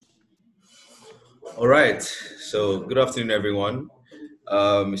All right. So, good afternoon, everyone.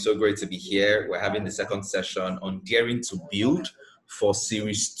 It's so great to be here. We're having the second session on Daring to Build for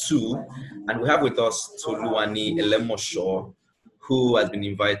Series 2. And we have with us Toluwani Elemosho, who has been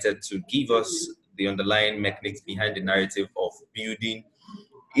invited to give us the underlying mechanics behind the narrative of building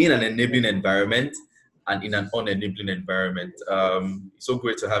in an enabling environment and in an unenabling environment. It's so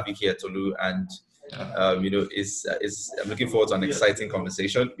great to have you here, Tolu. And I'm looking forward to an exciting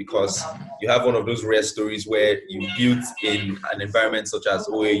conversation because you have one of those rare stories where you built in an environment such as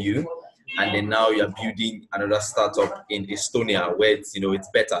OAU, and then now you're building another startup in Estonia where it's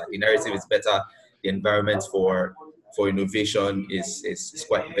better. The narrative is better. The environment for innovation is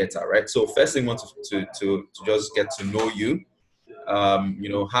quite better, right? So first thing I want to just get to know you.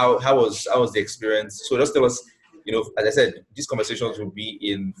 How was the experience? So just tell us, as I said, these conversations will be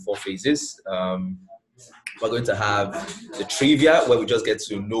in four phases. We're going to have the trivia where we just get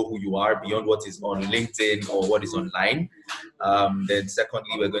to know who you are beyond what is on LinkedIn or what is online. Then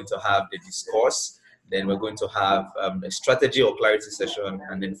secondly, we're going to have the discourse. Then we're going to have a strategy or clarity session.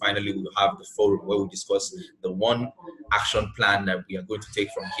 And then finally, we'll have the forum where we discuss the one action plan that we are going to take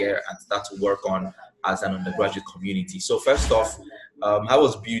from here and start to work on as an undergraduate community. So first off, how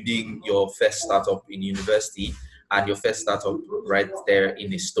was building your first startup in university and your first startup right there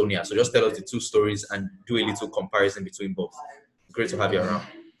in Estonia? So just tell us the two stories and do a little comparison between both. Great to have you around.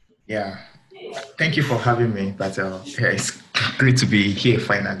 Yeah, thank you for having me. But yeah, it's great to be here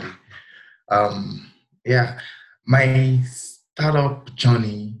finally. Yeah, my startup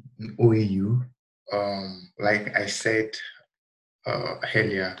journey in OAU, like I said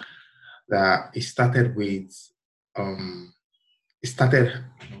earlier, that um, it started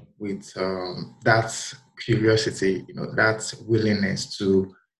with that curiosity, that willingness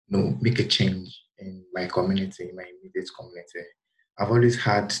to, make a change in my community, in my immediate community. I've always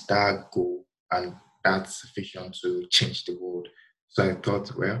had that goal and that vision to change the world. So I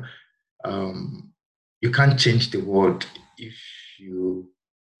thought, well, um, you can't change the world if you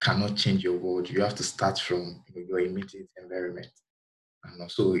cannot change your world. You have to start from your immediate environment.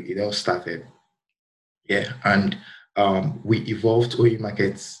 And so it all started. Yeah, and we evolved OE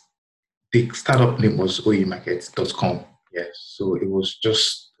Markets. The startup name was oemarkets.com. Yes, so it was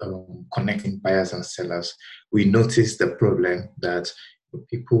just connecting buyers and sellers. We noticed the problem that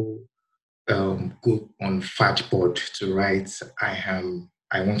people go on Fajboard to write,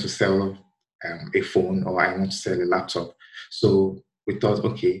 I want to sell a phone or I want to sell a laptop. So we thought,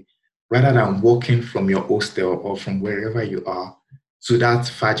 okay, rather than walking from your hostel or from wherever you are to that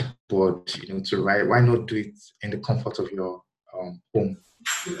Fajboard, to write, why not do it in the comfort of your home?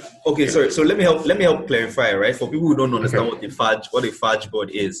 Okay, Yeah. sorry. So let me help clarify, right? For people who don't understand Okay. what a Fudge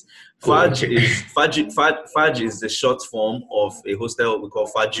board is. Oh, Fudge okay. is Fudge is the short form of a hostel we call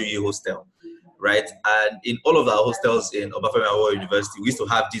Fajuyi Hostel, right? And in all of our hostels in Obafemi Awolowo University, we used to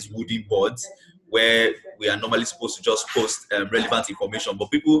have these wooden boards where we are normally supposed to just post relevant information, but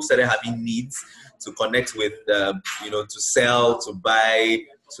people started having needs to connect with, to sell, to buy,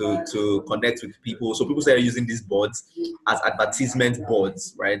 to connect with people. So people started using these boards as advertisement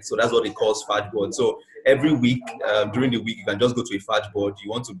boards, right? So that's what they call Fudge board. So every week, during the week, you can just go to a Fudge board. You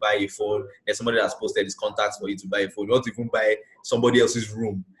want to buy a phone, there's somebody that's posted his contacts for you to buy a phone. You want to even buy somebody else's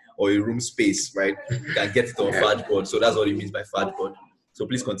room or a room space, right? You can get it on Yeah. Fudge board. So that's what it means by Fudge board. So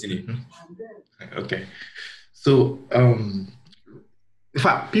please continue. Mhm. Okay. So, in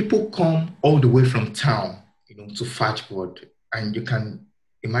fact, people come all the way from town, to Fajboard, and you can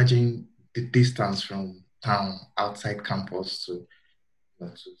imagine the distance from town outside campus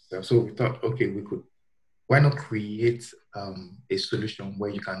so we thought, okay, why not create a solution where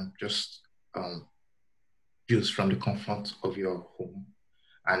you can just um, use from the comfort of your home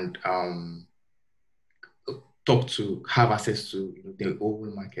and have access to the whole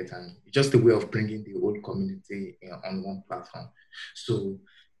market, and just a way of bringing the whole community on one platform. So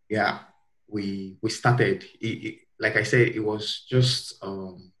yeah, we started. Like I said, it was just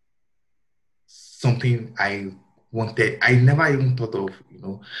something I wanted. I never even thought of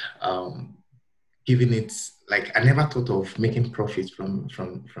um, giving it. Like I never thought of making profits from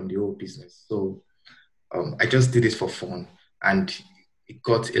the whole business. So I just did it for fun, and it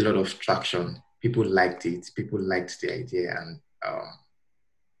got a lot of traction. People liked it. People liked the idea, and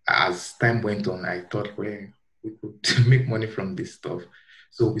as time went on, I thought, well, we could make money from this stuff.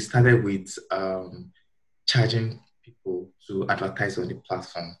 So we started with charging people to advertise on the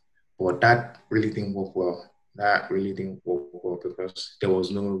platform, but that really didn't work well. That really didn't work well because there was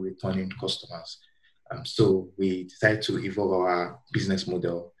no returning customers. So we decided to evolve our business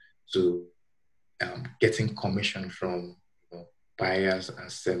model to getting commission from buyers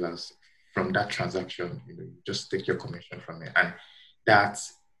and sellers from that transaction, you just take your commission from it. And that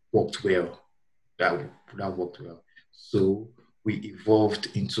worked well. That worked well. So we evolved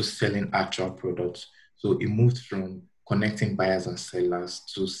into selling actual products. So it moved from connecting buyers and sellers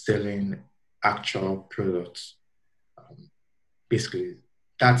to selling actual products. Um, Basically,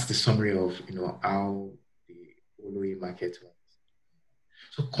 that's the summary of how the Oloye market went.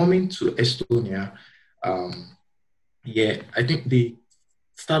 So coming to Estonia, um, yeah, I think the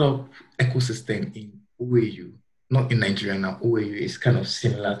startup ecosystem in OAU, not in Nigeria now, OAU is kind of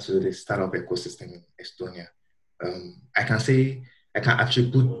similar to the startup ecosystem in Estonia. I can say I can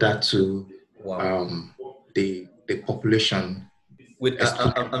attribute that to Wow. the population. Wait,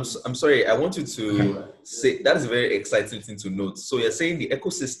 I'm sorry. I want you Okay. to say that is a very exciting thing to note. So you're saying the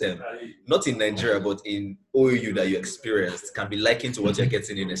ecosystem, not in Nigeria, but in OU that you experienced, can be likened to what you're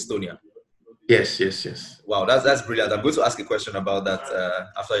getting in Estonia. Yes, yes, yes. Wow, that's brilliant. I'm going to ask a question about that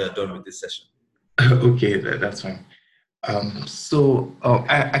after you're done with this session. Okay, that's fine. I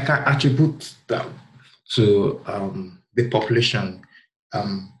can attribute that to the population.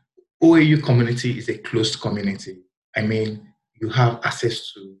 OAU community is a closed community. I mean, you have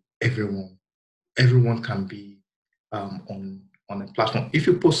access to everyone. Everyone can be on a platform. If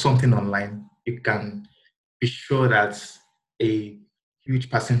you post something online, you can be sure that a huge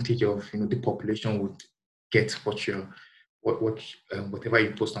percentage of the population would get whatever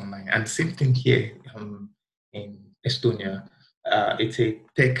you post online. And the same thing here in Estonia. It's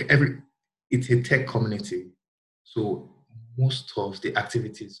a tech community, so most of the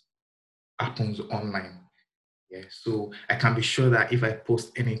activities happens online. Yeah, so I can be sure that if I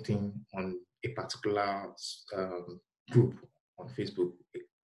post anything on a particular group on Facebook,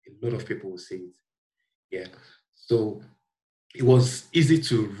 a lot of people will see it. Yeah, so it was easy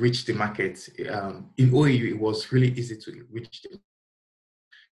to reach the market. In OAU, it was really easy to reach the.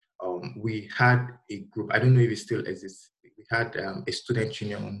 We had a group. I don't know if it still exists. We had a student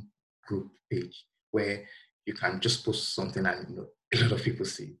union group page where you can just post something and a lot of people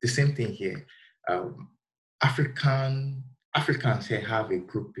see. The same thing here. Um, Africans here have a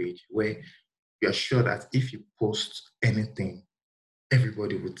group page where you're sure that if you post anything,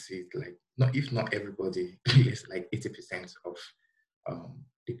 everybody would see it. Like not if not everybody, it's like 80% of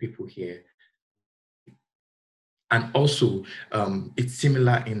the people here. And also, it's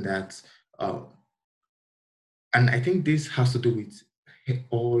similar in that, uh, and I think this has to do with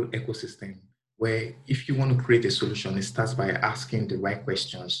all ecosystem, where if you want to create a solution, it starts by asking the right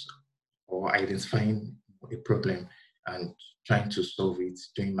questions or identifying a problem and trying to solve it,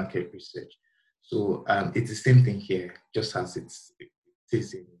 doing market research. So it's the same thing here, just as it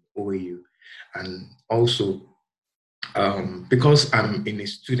is in OAU. And also, because I'm in a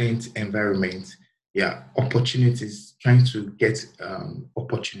student environment, yeah, opportunities, trying to get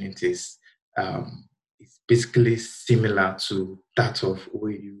opportunities um, is basically similar to that of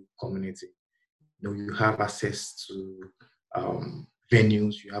OAU community. You have access to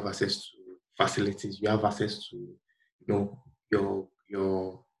venues, you have access to facilities, you have access to your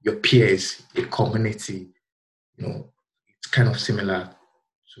peers, a community. It's kind of similar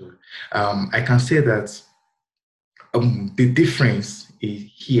to. I can say that the difference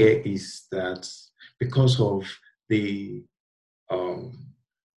here is that because of the um,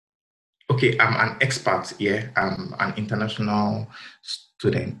 okay, I'm an expert here. I'm an international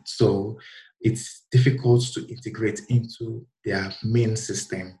student, so it's difficult to integrate into their main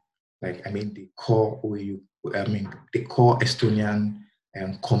system. Like, I mean, the core OAU, I mean, the core Estonian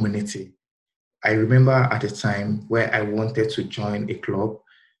community. I remember at a time where I wanted to join a club,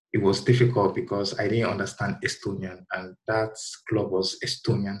 it was difficult because I didn't understand Estonian, and that club was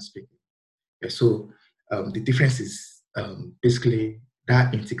Estonian speaking. Yeah, so the difference is basically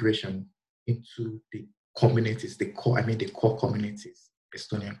that integration into the communities, the core communities,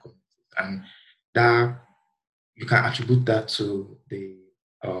 Estonian communities, and that you can attribute that to the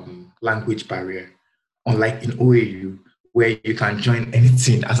language barrier. Unlike in OAU, where you can join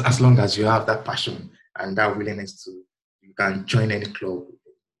anything as long as you have that passion and that willingness to, you can join any club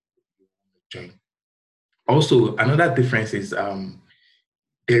you want to join. Also, another difference is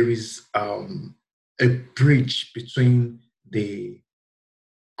there is a bridge between the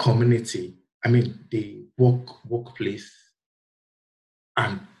community, I mean, the workplace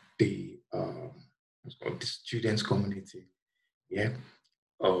and what's called the students community. Yeah.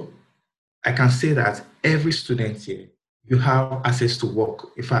 Um, I can say that every student here, you have access to work.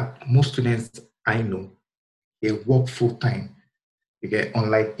 In fact, most students I know, they work full time. Okay,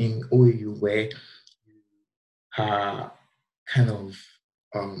 unlike in OAU where you are kind of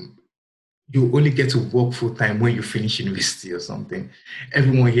um, you only get to work full time when you finish university or something.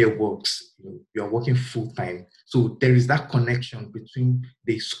 Everyone here works, you're working full time. So there is that connection between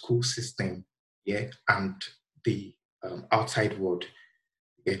the school system, yeah, and the outside world.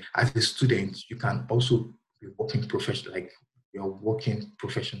 Yeah. As a student, you can also be working professionally, like you're working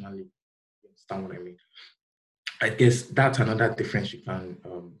professionally. You understand what I mean? I guess that's another difference you can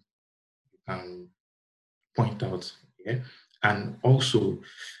point out. Yeah, and also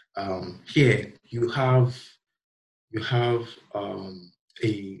here you have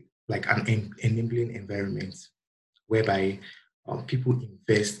a like an enabling environment whereby people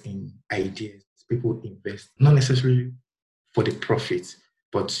invest in ideas. People invest not necessarily for the profit,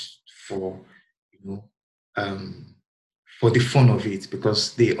 but for you know um, for the fun of it,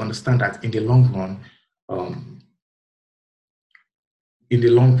 because they understand that um, in the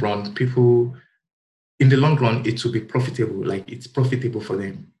long run, people in the long run it will be profitable. Like it's profitable for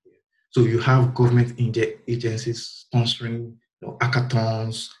them. So you have government agencies sponsoring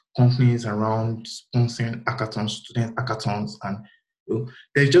hackathons, companies around sponsoring hackathons, student hackathons, and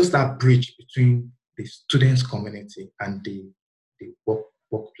there's just that bridge between the students community and the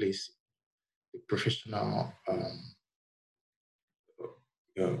workplace, the professional,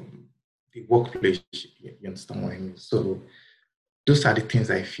 the workplace. You understand what I mean? So those are the things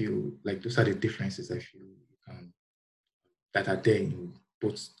I feel like. Those are the differences I feel that are there in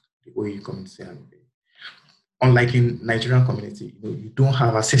both the OAU community and unlike in Nigerian community, you don't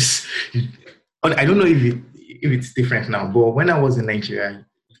have access. I don't know if it's different now, but when I was in Nigeria,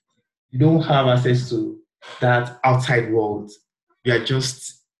 you don't have access to that outside world. You are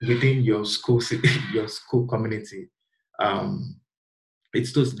just within your school your school community. Um,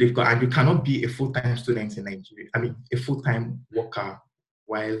 it's too difficult, and you cannot be a full-time student in Nigeria. I mean, a full-time worker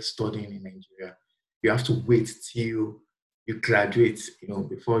while studying in Nigeria. You have to wait till you graduate,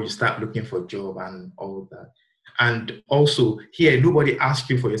 before you start looking for a job and all of that. And also here, nobody asks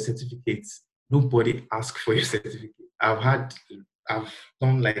you for your certificates. Nobody asks for your certificate. I've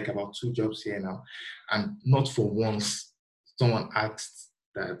done like about 2 jobs here now, and not for once someone asked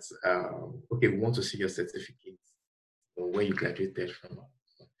that, okay, we want to see your certificate or where you graduated from.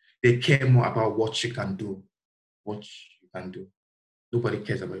 They care more about what you can do, what you can do. Nobody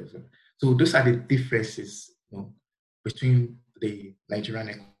cares about yourself. So those are the differences, between the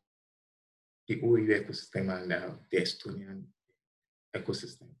the OAU ecosystem and the Estonian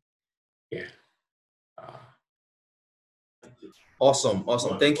ecosystem. Yeah. Awesome,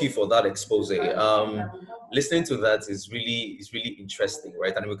 awesome. Thank you for that expose. Listening to that is really interesting,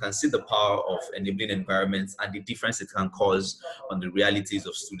 right? And we can see the power of enabling environments and the difference it can cause on the realities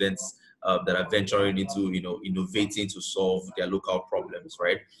of students that are venturing into innovating to solve their local problems,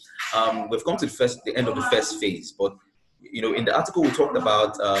 right? We've come to the end of the first phase, but in the article we talked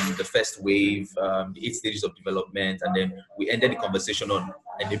about the first wave, the 8 stages of development, and then we ended the conversation on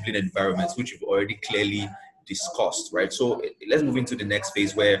enabling environments, which we've already clearly discussed, right? So let's move into the next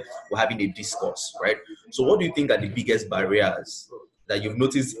phase where we're having a discourse, right? So what do you think are the biggest barriers that you've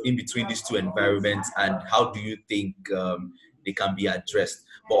noticed in between these two environments, and how do you think they can be addressed?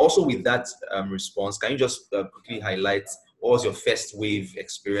 But also with that response, can you just quickly highlight what was your first wave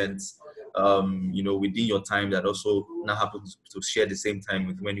experience, within your time that also now happens to share the same time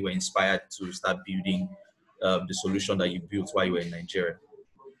with when you were inspired to start building the solution that you built while you were in Nigeria?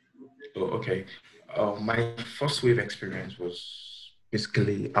 Oh, okay. My first wave experience was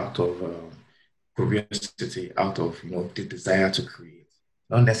basically out of curiosity, out of the desire to create,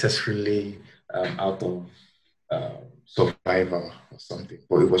 not necessarily out of survival or something,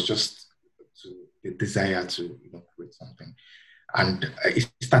 but it was just the desire to create something. And it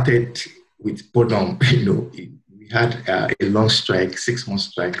started with boredom. We had a long strike, 6-month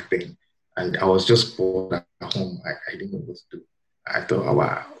strike thing, and I was just bored at home. I didn't know what to do. I thought, oh,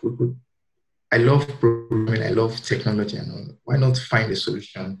 wow, I love programming, I love technology, and all. Why not find a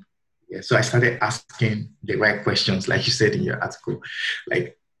solution? Yeah, so I started asking the right questions, like you said in your article,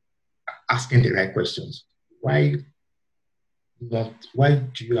 like asking the right questions. Why not? Why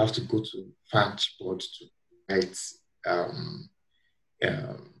do you have to go to fact board write um,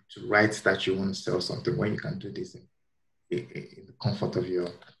 to write that you want to sell something when you can do this in the comfort of your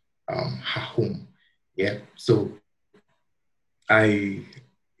home? Yeah. So I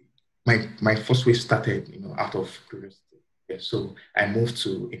my first wave started, out of curiosity. Yeah, so I moved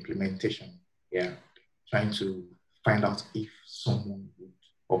to implementation. Yeah, trying to find out if someone would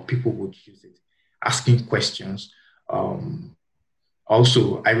or people would use it, asking questions.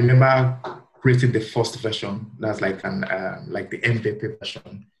 Also, I remember creating the first version. That's like like the MVP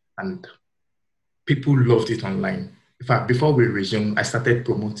version, and people loved it online. In fact, before we resumed, I started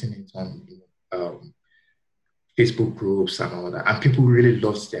promoting it on Facebook groups and all that. And people really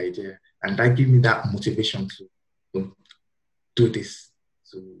loved the idea. And that gave me that motivation to do this,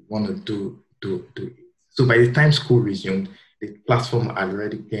 to want to do it. So by the time school resumed, the platform had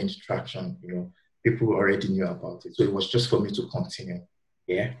already gained traction, people already knew about it. So it was just for me to continue.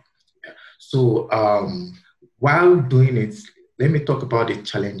 Yeah. Yeah. So while doing it, let me talk about the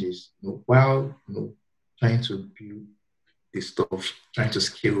challenges. While trying to build this stuff, trying to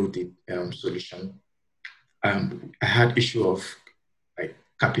scale the solution, I had issue of like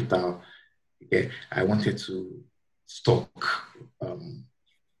capital. Yeah, I wanted to stock um,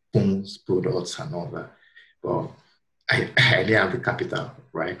 phones, products, and all that, but I didn't have the capital,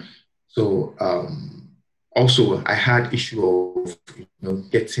 right? So also I had issue of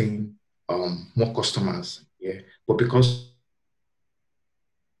getting more customers. Yeah, but because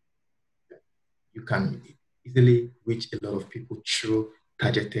you can easily reach a lot of people through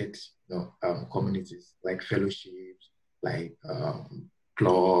targeted communities like fellowships, like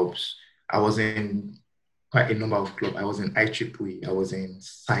clubs. I was in quite a number of clubs. I was in IEEE, I was in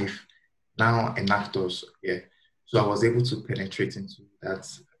SIFE, now in Actors. Yeah. So I was able to penetrate into that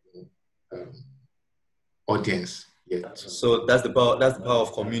um, audience. Yeah. So that's the power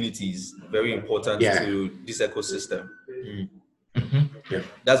of communities. Very important Yeah. to this ecosystem. Mm. Yeah.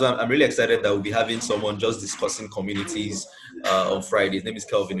 That's why I'm really excited that we'll be having someone just discussing communities on Friday. His name is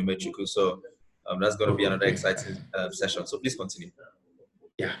Kelvin Umechuku. So that's going to be another exciting session. So please continue.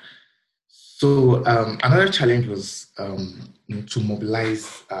 Yeah. So another challenge was to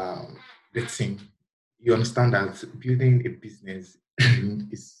mobilize the team. You understand that building a business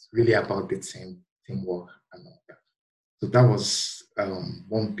is really about the teamwork and all that. So that was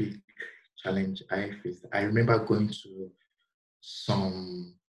one big challenge I faced. I remember going to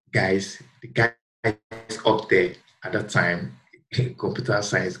some guys, the guys up there at that time, computer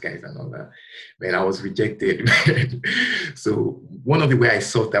science guys and all that. Man, I was rejected. So one of the way I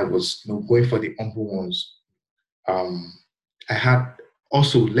saw that was going for the humble ones. Um, I had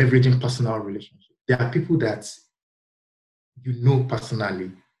also leveraging personal relationships. There are people that you know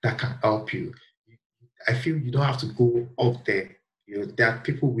personally that can help you. I feel you don't have to go up there. There are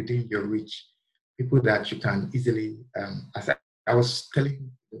people within your reach, people that you can easily. As I was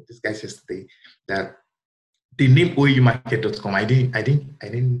telling this guys yesterday, that the name oumarket.com, I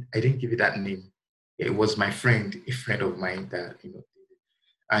didn't give it that name. It was my friend, a friend of mine that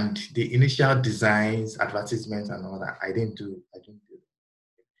and the initial designs, advertisements, and all that, I didn't do.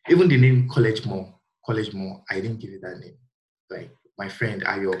 Even the name College More, I didn't give it that name. Like my friend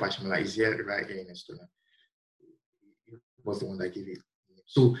Ayo Bashmala is here right here in Estonia. He was the one that gave it.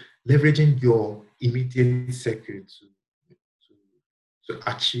 So leveraging your immediate circle to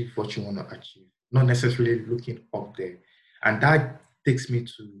achieve what you want to achieve, not necessarily looking up there. And that takes me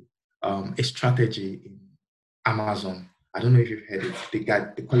to a strategy in Amazon. I don't know if you've heard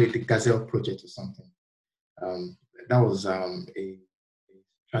it. They call it the Gazelle Project or something. Um, that was a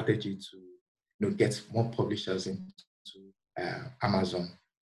strategy to get more publishers into Amazon.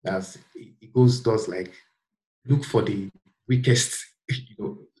 It does like look for the weakest,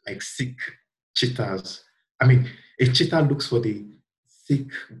 like sick cheetahs. I mean, a cheetah looks for the sick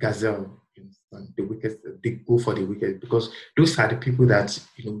gazelle. The weakest, they go for the weakest because those are the people that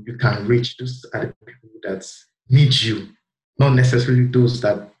you can reach. Those are the people that need you, not necessarily those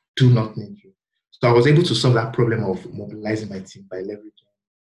that do not need you. So I was able to solve that problem of mobilizing my team by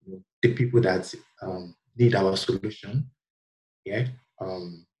leveraging the people that need our solution. Yeah,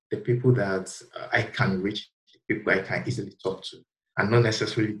 the people that I can reach, the people I can easily talk to, and not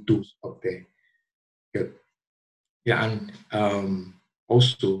necessarily those up there. Yeah, yeah, and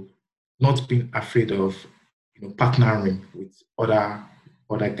also not being afraid of partnering with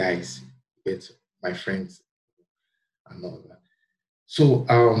other guys, with my friends and all that. So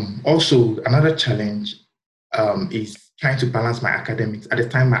also another challenge is trying to balance my academics. At the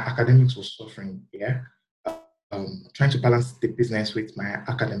time, my academics was suffering. Yeah, trying to balance the business with my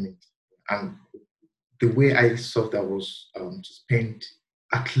academics, and the way I solved that was to spend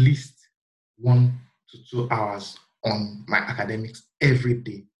at least 1 to 2 hours on my academics every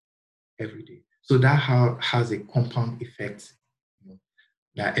day, every day. So that has a compound effect.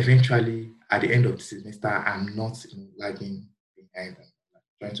 That eventually, at the end of the semester, I'm not lagging behind. I'm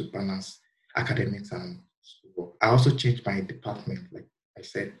trying to balance academics and schoolwork. I also changed my department. Like I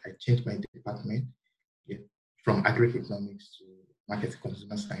said, I changed my department, yeah, from agri-economics to market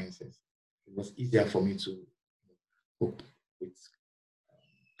consumer sciences. It was easier for me to cope with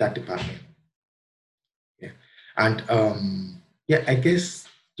that department. Yeah. And yeah, I guess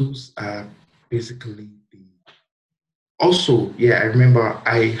those are basically the. Also, yeah, I remember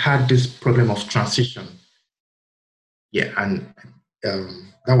I had this problem of transition. yeah, and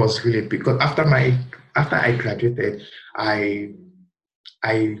that was really because after I graduated, I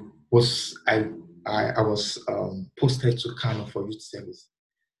I was I was posted to Kano for youth service.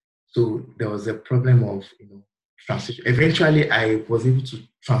 So there was a problem of transition. Eventually, I was able to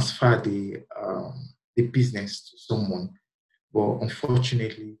transfer the business to someone, but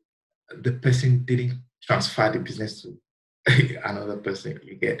unfortunately, the person didn't transfer the business to another person.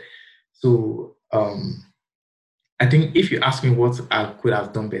 You get so. I think if you ask me what I could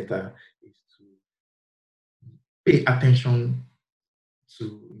have done better is to pay attention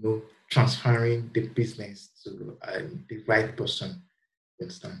to transferring the business to the right person. You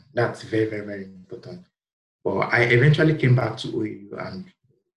understand? That's very, very, very important. But I eventually came back to OAU and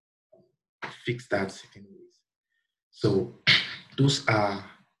fixed that anyways. So those are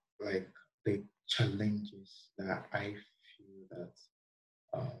like the challenges that I feel that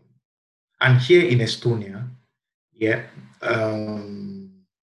um, and here in Estonia, yeah,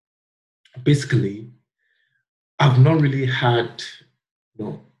 basically I've not really had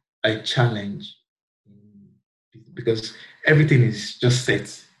a challenge because everything is just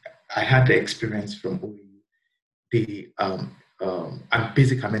set. I had the experience from OAU. The and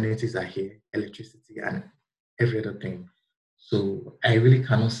basic amenities are here, electricity and every other thing. So I really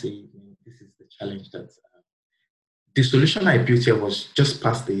cannot say this is the challenge that the solution I built here was just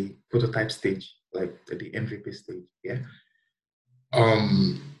past the prototype stage, like the MVP stage. Yeah.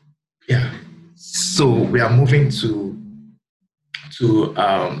 Um. Yeah. So we are moving to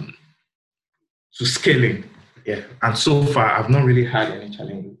um to scaling. Yeah. And so far, I've not really had any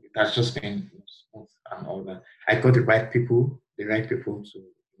challenge. It has just been smooth and all that. I got the right people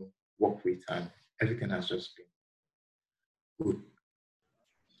to work with, and everything has just been good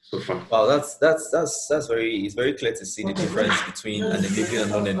so far. Wow, that's very, it's very clear to see the difference between an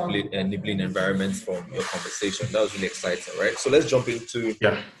enabling and non-enabling environment from your conversation. That was really exciting, right? So let's jump into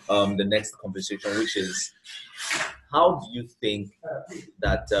Yeah. the next conversation, which is how do you think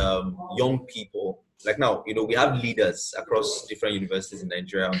that young people, like now, we have leaders across different universities in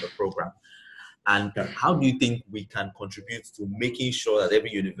Nigeria on the program. And Yeah. how do you think we can contribute to making sure that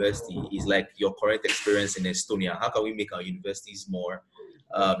every university is like your current experience in Estonia? How can we make our universities more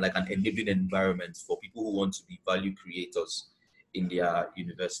like an enabling environment for people who want to be value creators in their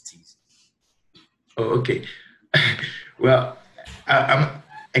universities? Oh, okay. Well,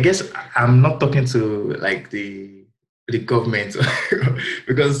 I guess I'm not talking to like the government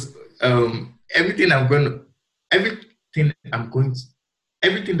because everything I'm going to,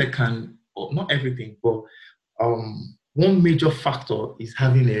 everything that can, or not everything, but one major factor is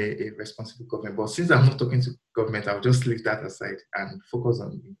having a responsible government. But since I'm not talking to government, I'll just leave that aside and focus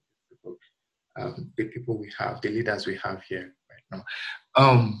on the people we have, the leaders we have here right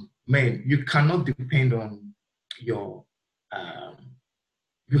now. Man, you cannot depend on your, um,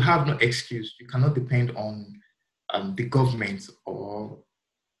 you have no excuse. You cannot depend on the government or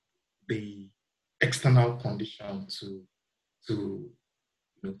the external condition to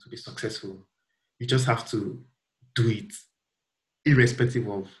to be successful. You just have to do it, irrespective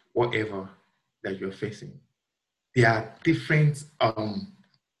of whatever that you're facing. There are different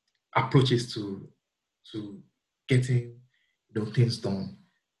approaches to getting things done.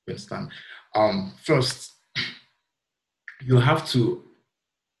 You understand? First, you have to,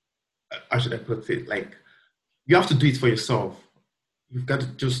 how should I put it? Like, you have to do it for yourself. You've got to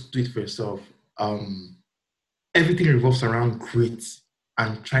just do it for yourself. Everything revolves around grit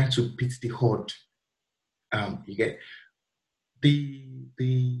and trying to beat the horde. You get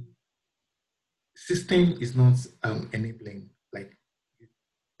the system is not enabling like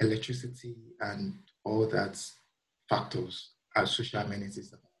electricity and all that factors as social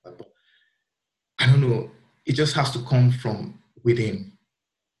amenities and all that. But I don't know. It just has to come from within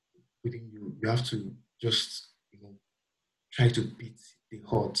you. You have to just try to beat the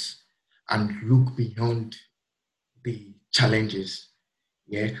odds and look beyond the challenges.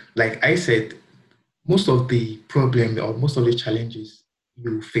 Yeah, like I said, most of the problem or most of the challenges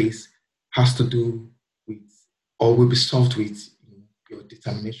you face has to do with or will be solved with your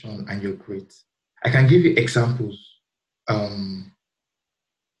determination and your grit. I can give you examples. Um,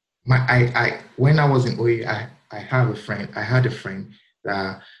 when I was in OE, I had a friend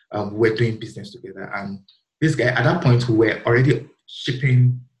that we were doing business together, and this guy at that point we were already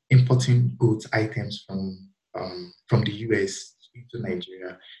shipping, importing goods items from the US into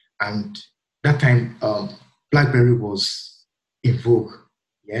Nigeria, and that time BlackBerry was in vogue.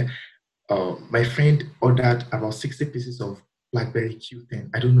 Yeah, my friend ordered about 60 pieces of BlackBerry Q10.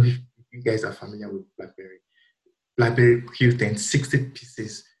 I don't know if you guys are familiar with BlackBerry. BlackBerry Q10, 60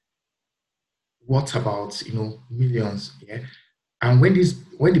 pieces. worth about, millions. Yeah. And when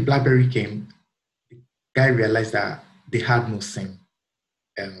the BlackBerry came, the guy realized that they had no SIM.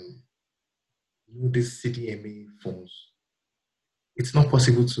 Um, these CDMA phones, it's not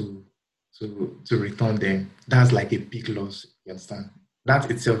possible to return them. That's like a big loss. You understand? That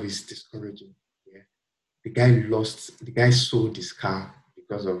itself is discouraging. Yeah. The guy sold his car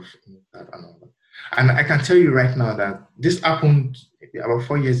because of that and all that. And I can tell you right now that this happened maybe about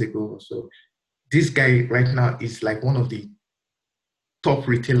 4 years ago or so. This guy right now is like one of the top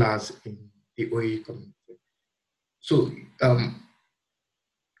retailers in the OAE community. So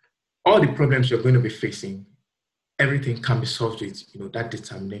all the problems you're going to be facing, everything can be solved with that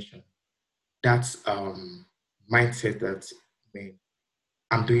determination, that mindset that, man,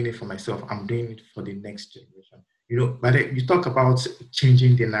 I'm doing it for myself. I'm doing it for the next generation. But you talk about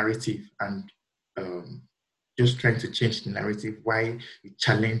changing the narrative and um, just trying to change the narrative. Why you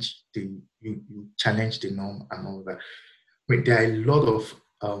challenge the norm and all that. But there are a lot of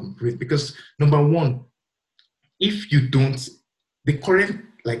because number one, if you don't, the current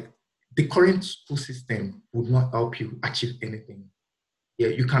like the current school system would not help you achieve anything. Yeah,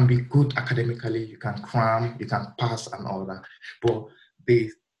 you can be good academically, you can cram, you can pass and all that, but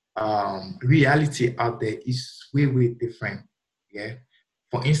the reality out there is way, way different. Yeah.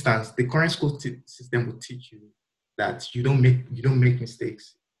 For instance, the current school system will teach you that you don't make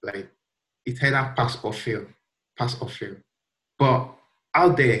mistakes. Like it's either pass or fail. But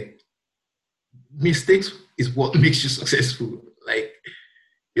out there, mistakes is what makes you successful. Like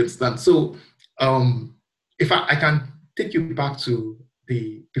you understand? So if I can take you back to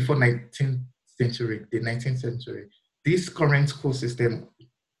the before 19th century, the 19th century, this current school system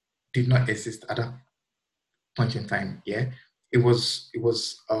did not exist at that point in time. Yeah. It was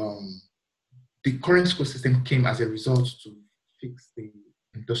the current school system came as a result to fix the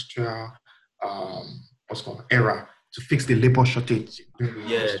industrial what's called era, to fix the labor shortage during the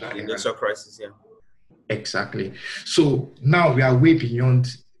Yeah, industrial the era. industrial crisis. Yeah. Exactly. So now we are way beyond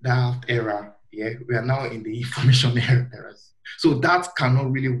that era. Yeah, we are now in the information eras. So that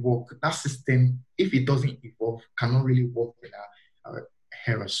cannot really work. That system, if it doesn't evolve, cannot really work in our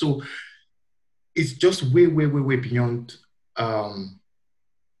era. So it's just way, way, way, way beyond. Um,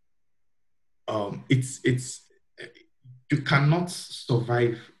 it's you cannot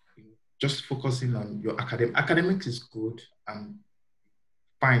survive just focusing on your academic. Academics is good and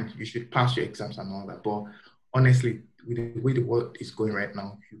fine, you should pass your exams and all that. But honestly, with the way the world is going right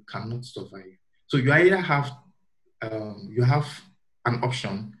now, you cannot survive. So you have an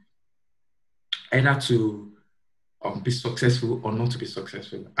option either to be successful or not to be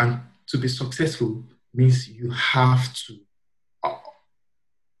successful. And to be successful means uh,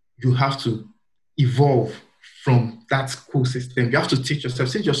 you have to evolve from that school system. You have to teach yourself.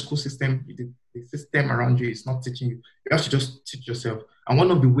 Since your school system, the system around you is not teaching you, you have to just teach yourself. And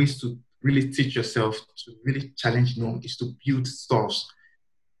one of the ways to really teach yourself, to really challenge norm, is to build stuff.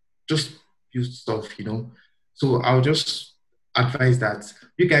 Just build stuff. So I'll just advise that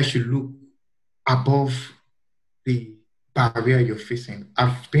you guys should look above the barrier you're facing.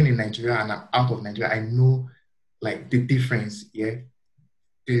 I've been in Nigeria and I'm out of Nigeria. I know like the difference. Yeah,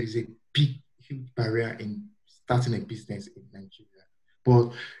 there is a big, huge barrier in starting a business in Nigeria.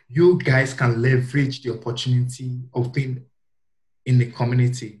 But you guys can leverage the opportunity of being in the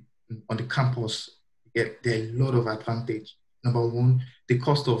community, on the campus. There are a lot of advantage. Number one, the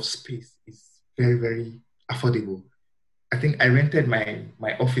cost of space is very, very affordable. I think I rented my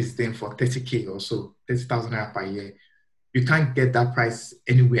office then for 30K or so, 30,000 naira per year. You can't get that price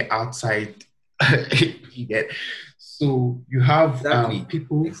anywhere outside. You get. So you have Exactly.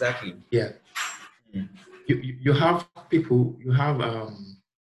 people. Exactly. Yeah, Mm. you have people. You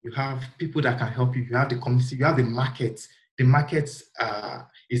have people that can help you. You have the community. You have the market. The market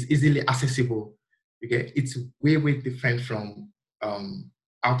is easily accessible. You get. It's way, way different from um,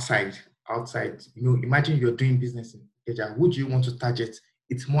 outside. Outside, imagine you're doing business in Ikeja. Would you want to target?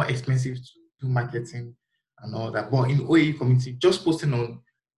 It's more expensive to do marketing and all that. But in OAE community, just posting on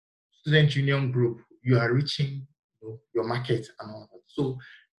student union group, you are reaching your market and all that. So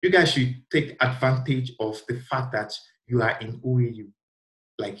you guys should take advantage of the fact that you are in OAU,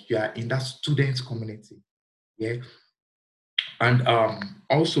 like you are in that student community. Yeah. And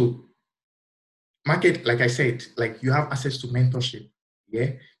also market, like I said, like you have access to mentorship.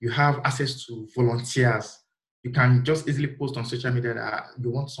 Yeah. You have access to volunteers. You can just easily post on social media that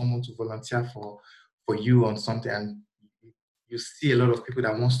you want someone to volunteer for you on something, and you see a lot of people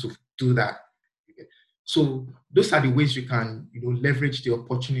that wants to do that. Okay. So those are the ways you can leverage the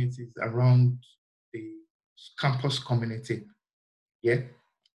opportunities around the campus community. Yeah.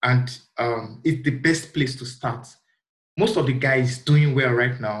 and it's the best place to start. Most of the guys doing well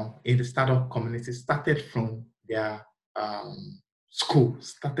right now in the startup community started from their school,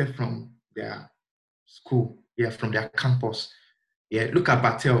 from their campus. Yeah, look at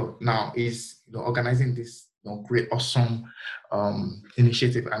Battelle now is organizing this great, awesome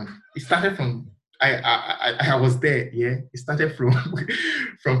initiative, and it started from I was there. Yeah, it started from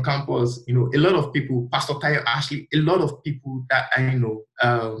from campus. A lot of people, Pastor Tayo, actually, a lot of people that I know.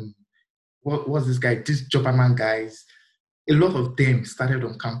 What was this guy? This Jobberman guys. A lot of them started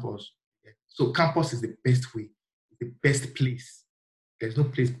on campus. Yeah. So campus is the best way, the best place. There's no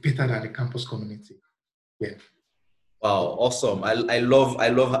place better than the campus community. Yeah. Wow, awesome. I love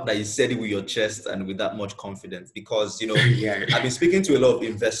that you said it with your chest and with that much confidence, because Yeah. I've been speaking to a lot of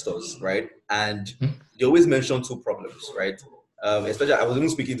investors, right? And Mhm. they always mention two problems, right? Especially I was even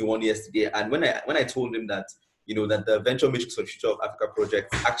speaking to one yesterday, and when I told him that that the Venture Matrix for the Future of Africa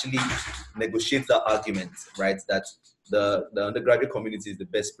project actually negotiates that argument, right? That the undergraduate community is the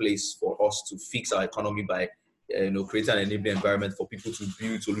best place for us to fix our economy by creating an enabling environment for people to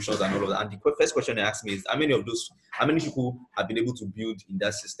build solutions and all of that. And the first question they asked me is, how many people have been able to build in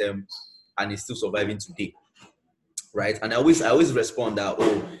that system and is still surviving today, right? And I always respond that,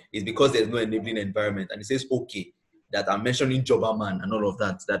 oh, it's because there's no enabling environment. And it says, okay, that I'm mentioning Jobberman and all of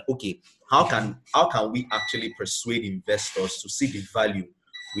that. That okay, how can we actually persuade investors to see the value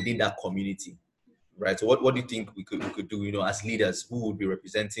within that community? Right. So what do you think we could do, as leaders who would be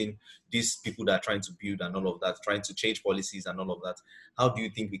representing these people that are trying to build and all of that, trying to change policies and all of that? How do you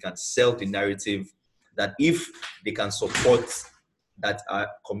think we can sell the narrative that if they can support that our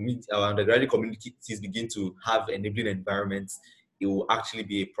community, our undergraduate communities begin to have enabling environments, it will actually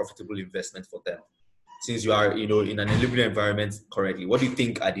be a profitable investment for them? Since you are, in an enabling environment currently, what do you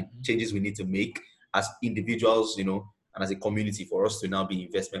think are the changes we need to make as individuals, and as a community for us to now be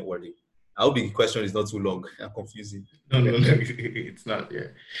investment worthy? I hope the question is not too long and confusing. No, it's not. Yeah,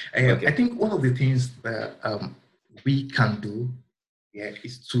 Okay. I think one of the things that we can do, yeah,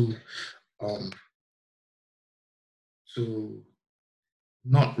 is um, to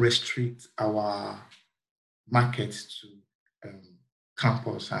not restrict our markets to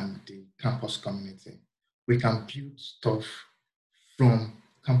campus and the campus community. We can build stuff from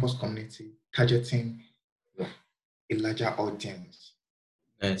campus community, targeting a larger audience.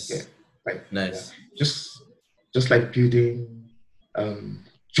 Yeah, Nice. like yeah, Nice. just like building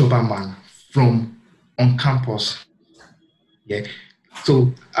Jobberman from on campus. Yeah.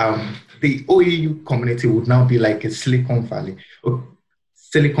 So the OAU community would now be like a Silicon Valley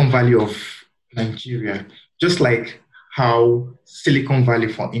of Nigeria, just like how Silicon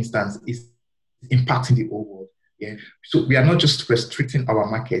Valley, for instance, is impacting the whole world. Yeah. So we are not just restricting our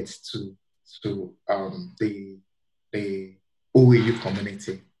markets to the OAU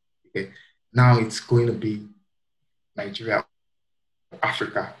community. Okay. Now it's going to be Nigeria,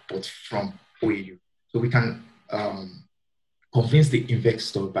 Africa, but from OAU. So we can convince the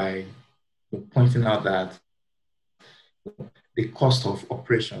investor by pointing out that the cost of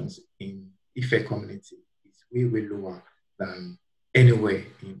operations in Ife community is way, way lower than anywhere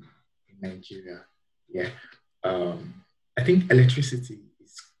in Nigeria. Yeah. I think electricity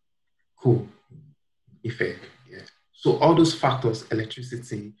is cool in Ife. Yeah. So all those factors,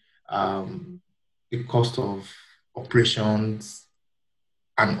 electricity, the cost of operations,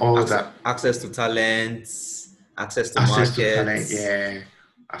 and all that. Access to talent, access to Access to talent, markets. yeah.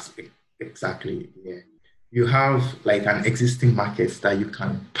 Exactly, yeah. You have like an existing market that you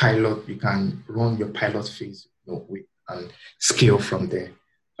can pilot, you can run your pilot phase with and scale from there.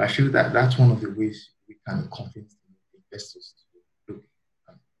 So I feel that that's one of the ways we can convince the investors to look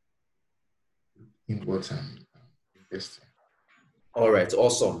inwards and invest. All right,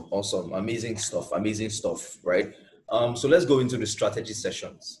 awesome, amazing stuff, right? So let's go into the strategy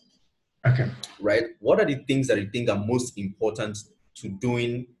sessions. Okay. Right? What are the things that you think are most important to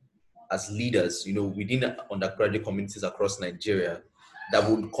doing as leaders, within undergraduate communities across Nigeria, that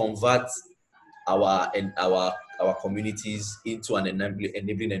would convert our communities into an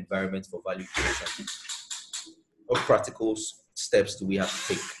enabling environment for value creation? What practical steps do we have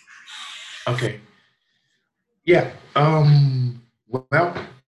to take? Okay. Yeah. Well,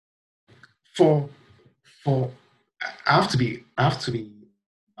 for for I have to be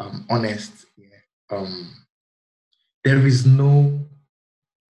honest. Yeah. There is no.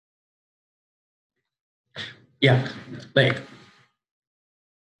 Yeah. Like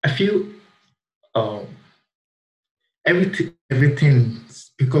I feel um everything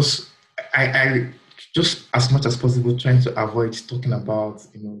because I just as much as possible trying to avoid talking about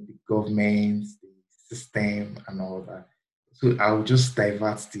the government, the system, and all that. So I'll just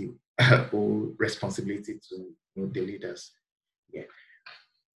divert the whole responsibility to the leaders. Yeah.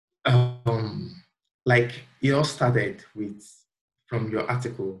 Um, like it all started with from your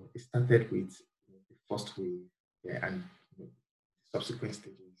article. It started with the first wave, yeah, and subsequent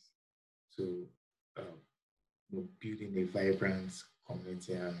stages to um, building a vibrant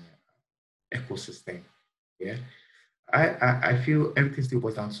community and ecosystem. Yeah, I feel everything still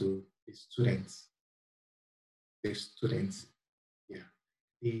boils down to the students. The students, yeah,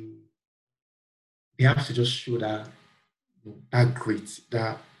 they they have to just show that that grit,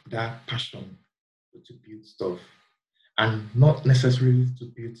 that passion to build stuff, and not necessarily to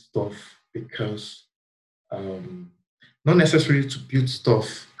build stuff because um, not necessarily to build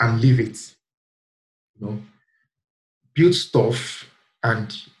stuff and leave it. You know, build stuff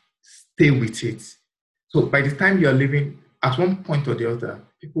and stay with it. So by the time you're leaving, at one point or the other,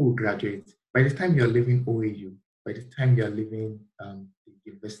 people will graduate. By the time you're leaving OAU, by the time you're leaving the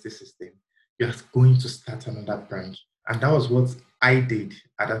university system, you're going to start another branch. And that was what I did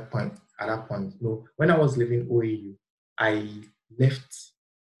at that point. At that point, when I was leaving OAU, I left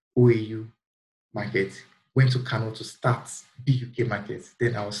OAU market, went to Kano to start BUK market.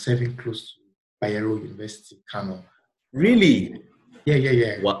 Then I was serving close to Bayero University, Kano. Really?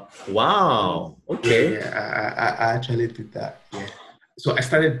 Yeah. Wow. Okay. Yeah. I actually did that. Yeah. So I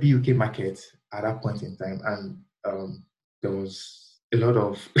started BUK market at that point in time, and there was a lot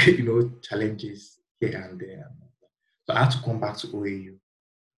of challenges here and there. So I had to come back to OAU.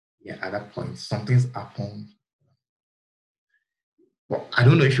 Yeah, at that point, some things happened. But I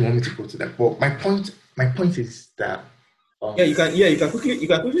don't know if you want me to go to that. But my point is that you can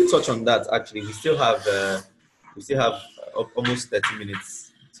quickly touch on that. Actually, we still have almost 30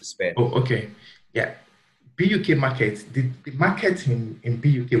 minutes to spare. Oh, okay. Yeah. BUK market, the market in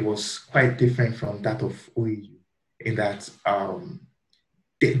BUK was quite different from that of OAU in that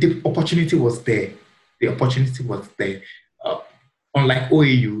the opportunity was there. The opportunity was there. Uh, Unlike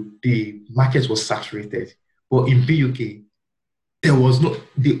OAU, the market was saturated. But in BUK, there was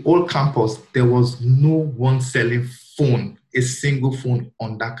the whole campus, there was no one selling phone, a single phone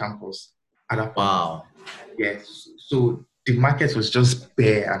on that campus at that point. Wow. Yes. So the market was just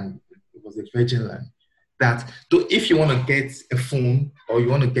bare and it was a virgin land. That so if you want to get a phone or you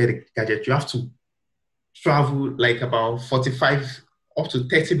want to get a gadget, you have to travel like about 45 up to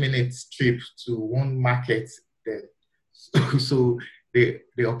 30 minutes trip to one market there. So the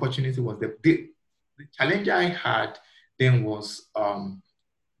opportunity was there. The challenge I had then was I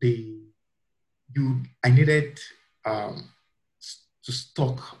needed to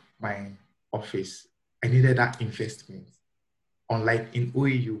stock my office. I needed that investment. Unlike in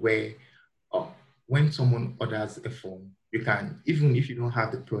OAU where uh, when someone orders a phone, you can, even if you don't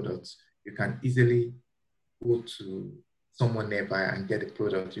have the product, you can easily go to someone nearby and get the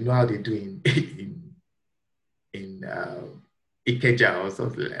product. You know how they do in in Ikeja or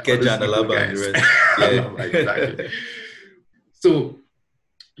something. Ikeja and Alaba and the rest. Yeah. Exactly. So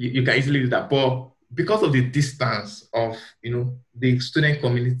you can easily do that. But because of the distance of the student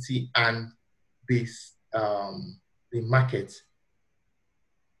community and this the market,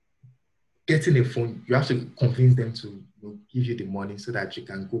 getting a phone, you have to convince them to give you the money so that you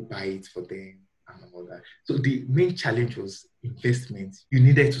can go buy it for them and all that. So the main challenge was investment. You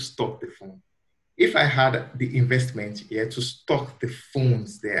needed to stock the phone. If I had the investment here to stock the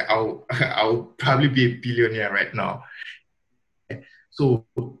phones there, I'll probably be a billionaire right now. So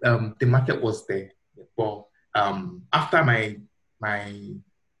the market was there. But after my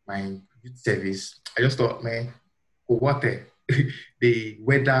youth service, I just thought, man, what the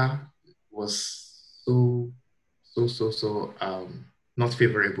weather was so not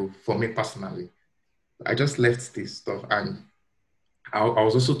favorable for me personally. I just left this stuff, and I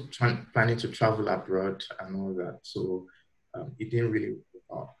was also planning to travel abroad and all that. So it didn't really work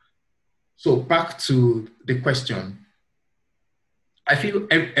out. So back to the question, I feel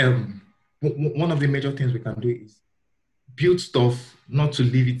one of the major things we can do is build stuff, not to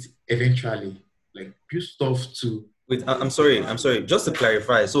leave it eventually. Like build stuff to. Wait, I'm sorry. Just to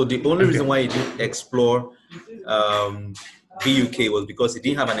clarify, so the only reason why you didn't explore BUK was because it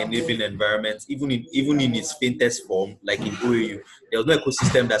didn't have an enabling environment, even in its faintest form, like in OAU. There was no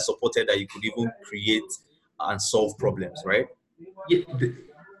ecosystem that supported that you could even create and solve problems, right? Yeah,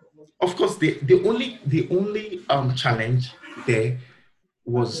 of course, the only challenge there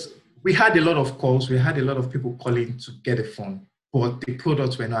was we had a lot of calls, we had a lot of people calling to get a phone, but the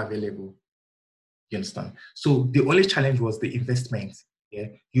products were not available. You understand? So the only challenge was the investment. Yeah,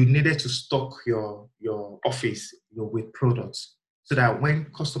 you needed to stock your office with products so that when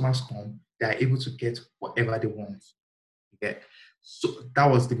customers come, they are able to get whatever they want. Yeah. So that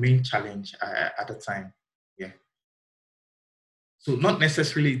was the main challenge at the time. Yeah. So not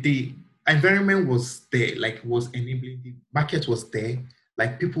necessarily the environment was there, like was enabling, the market was there,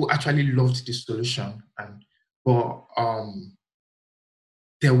 like people actually loved the solution, and but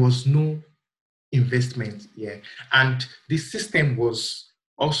there was no investment. Yeah. And the system was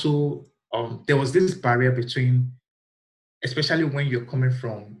also there was this barrier between, especially when you're coming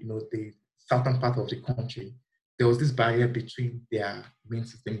from, the southern part of the country, there was this barrier between their main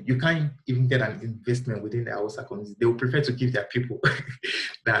system. You can't even get an investment within the Hausa community. They would prefer to give their people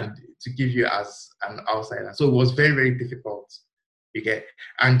than to give you as an outsider. So it was very, very difficult. You get,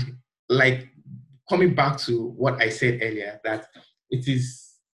 and like coming back to what I said earlier, that it is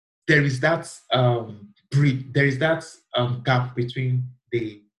there is that there is that gap between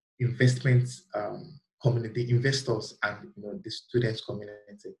the investment community, investors, and the students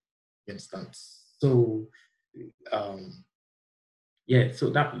community. You understand? So um, yeah, so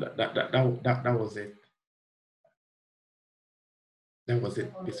that was it. That was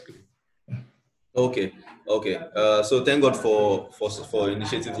it basically. Okay, okay. So thank God for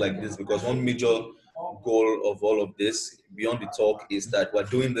initiatives like this, because one major goal of all of this, beyond the talk, is that we're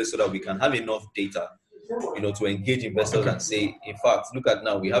doing this so that we can have enough data, to engage investors Okay. and say, in fact, look at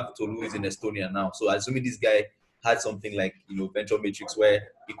now, we have Tolu is in Estonia now. So assuming this guy had something like, Venture Matrix, where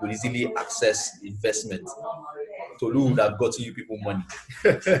he could easily access investment, Tolu would have gotten you people money.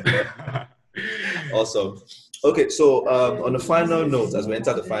 Awesome. Okay, so on the final note, as we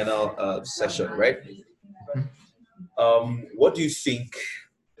enter the final session, right? What do you think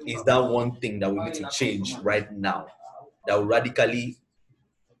is that one thing that we need to change right now that will radically,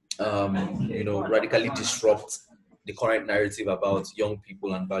 radically disrupt the current narrative about young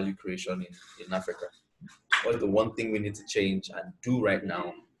people and value creation in Africa? What's the one thing we need to change and do right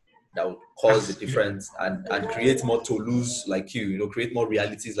now that would cause the difference and create more Tolus like you, create more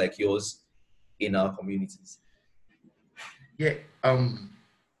realities like yours in our communities? Yeah.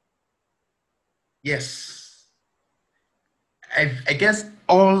 Yes. I guess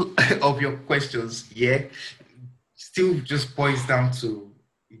all of your questions, yeah, still just boils down to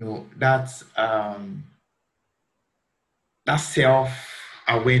that self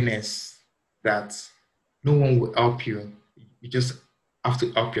awareness that no one will help you. You just have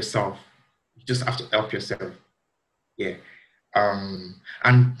to help yourself. You just have to help yourself. Yeah.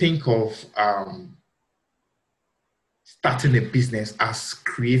 And think of starting a business as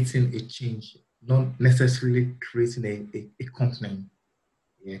creating a change, not necessarily creating a company.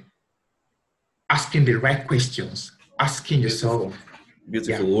 Yeah. Asking the right questions, asking Beautiful. yourself.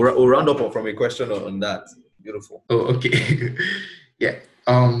 Beautiful. Yeah. We'll round up from a question on that. Beautiful. Oh, okay. Yeah.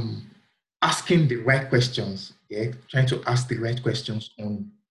 Asking the right questions. Yeah. Trying to ask the right questions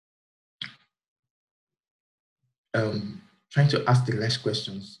on trying to ask the right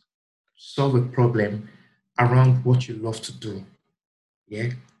questions, solve a problem around what you love to do.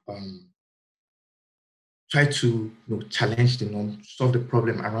 Yeah. Um, Try to challenge the norm, solve the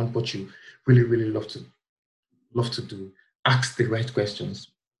problem around what you really, really love to do. Ask the right questions,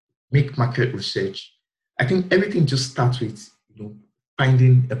 make market research. I think everything just starts with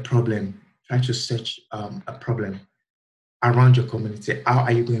finding a problem, try to search a problem around your community. How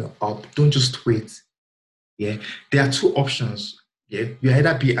are you going to help? Don't just wait. Yeah, there are two options. Yeah, you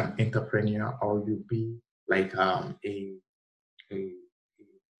either be an entrepreneur or you be like a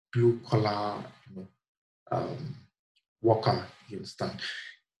blue collar um, worker. You understand?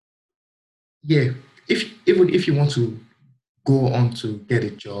 Yeah, if even if you want to go on to get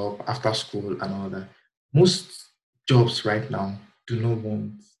a job after school and all that, most jobs right now do not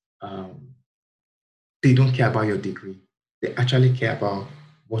want um, they don't care about your degree. They actually care about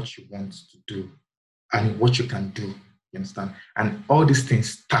what you want to do and what you can do. You understand? And all these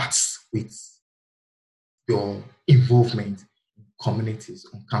things starts with your involvement in communities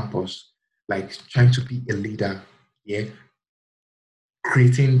on campus, like trying to be a leader, yeah,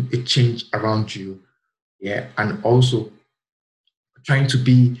 creating a change around you, yeah, and also trying to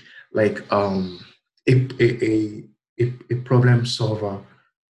be like a a, a problem solver.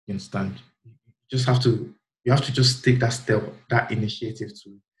 You understand? You just have to just take that step, that initiative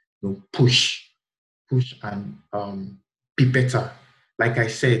to push and be better. Like I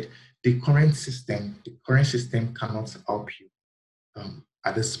said, the current system cannot help you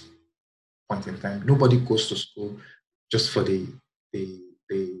at this point in time. Nobody goes to school just for the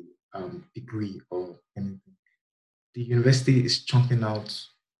degree or anything. The university is chunking out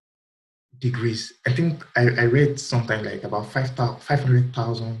degrees. I think I read something like about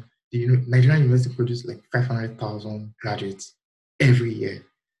 500,000. The Nigerian university produces like 500,000 graduates every year.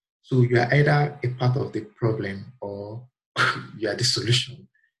 So you are either a part of the problem or you are the solution.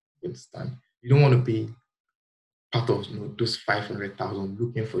 You understand? You don't want to be part of those 500,000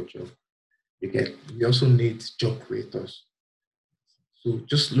 looking for a job. You get. We also need job creators. So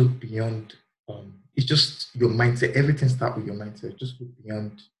just look beyond. It's just your mindset. Everything starts with your mindset. Just look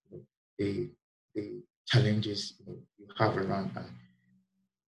beyond the the challenges you have around and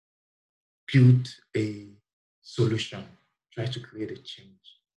build a solution. Try to create a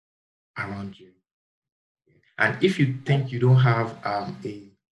change around you. And if you think you don't have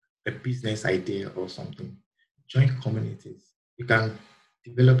a business idea or something, join communities. You can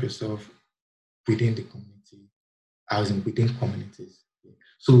develop yourself within the community, as in within communities.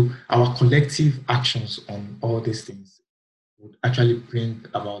 So our collective actions on all these things would actually bring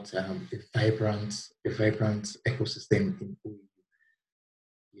about a vibrant ecosystem in OU.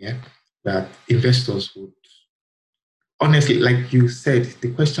 Yeah, that investors would honestly, like you said,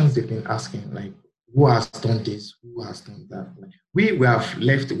 the questions they've been asking, like who has done this, who has done that. Like, we have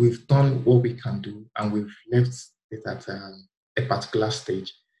left, we've done what we can do, and we've left it at a particular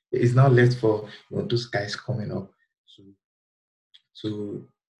stage. It is now left for those guys coming up to to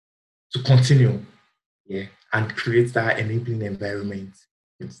to continue, yeah, and create that enabling environment.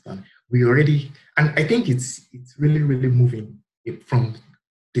 You understand? We already, and I think it's really really moving from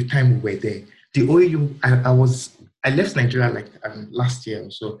the time we were there. The OAU, I left Nigeria like last year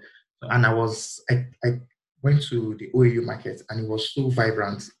or so, and I went to the OAU market and it was so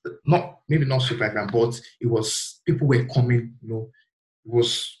vibrant. Not maybe not so vibrant, but it was people were coming. It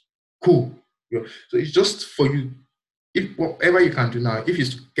was cool. So it's just for you if whatever you can do now, if you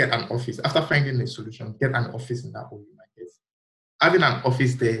get an office after finding a solution, get an office in that OU market. Having an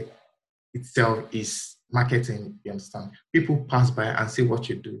office there itself is marketing. You understand? People pass by and see what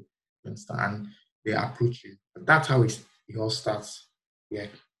you do. You understand? And they approach you. But that's how it all starts. Yeah,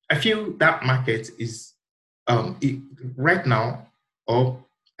 I feel that market is it, right now or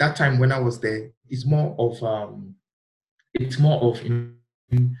that time when I was there is more of it's more of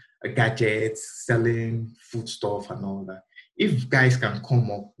gadgets, selling food stuff and all that. If guys can come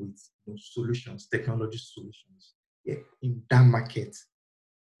up with solutions, technology solutions, yeah, in that market,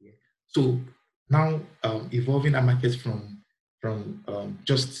 yeah. So now evolving that market from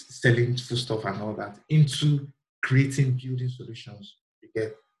just selling food stuff and all that into creating building solutions. You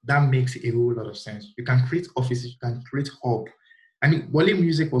get that makes a whole lot of sense. You can create offices, you can create hub. And Wally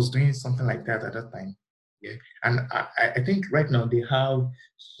Music was doing something like that at that time. Yeah. And I think right now they have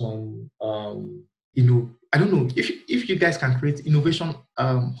some I don't know if you guys can create innovation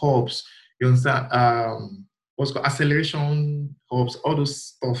hubs, you understand? What's called acceleration hubs, all those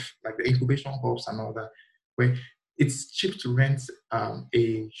stuff like the incubation hubs and all that, where it's cheap to rent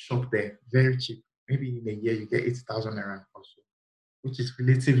a shop there, very cheap. Maybe in a year you get 80,000 naira also, which is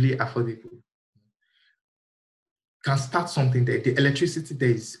relatively affordable. Can start something there. The electricity there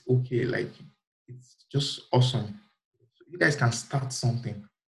is okay, like it's just awesome. So you guys can start something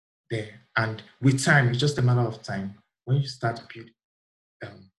there, and with time, it's just a matter of time. When you start building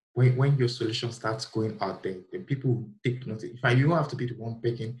when your solution starts going out there, then people will take notice. In fact, you don't have to be the one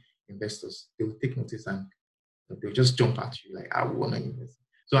begging investors. They will take notice and they'll just jump at you like, I want to invest.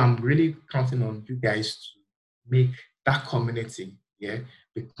 So I'm really counting on you guys to make that community, yeah,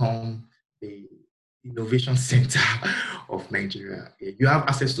 become the innovation center of Nigeria. Yeah, you have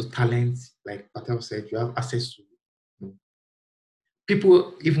access to talent, like Patel said, you have access to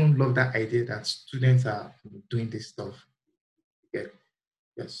people even love that idea that students are doing this stuff. Yeah.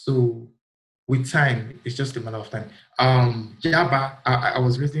 Yes. So with time, it's just a matter of time. Yaba, I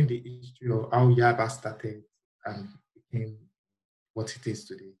was reading the history of how Yaba started and became what it is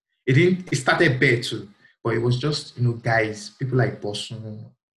today. It didn't. It started bare too, but it was just guys, people like Bosun,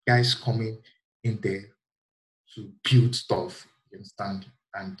 guys coming in there to build stuff. You understand,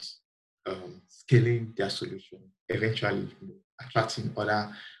 and scaling their solution. Eventually, attracting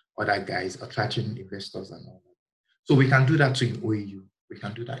other guys, attracting investors and all that. So we can do that too in OAU. We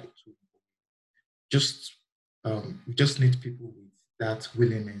can do that too just we just need people with that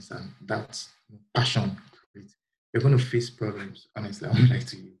willingness and that passion. You're going to face problems. Honestly, I won't lie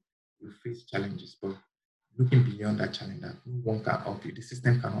to you. You face challenges, but looking beyond that challenge, that no one can help you. The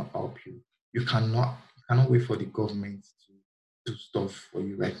system cannot help you. You cannot wait for the government to do stuff for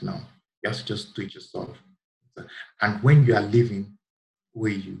you right now. You have to just do it yourself. And when you are living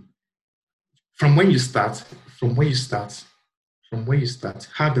where you from when you start, from where you start, from where you start,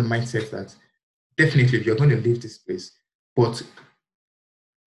 have the mindset that definitely you're going to leave this place, but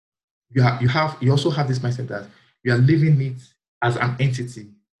you also have this mindset that you are living it as an entity.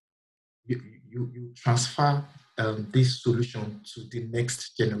 You transfer this solution to the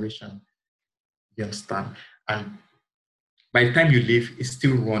next generation. You understand? And by the time you leave, it's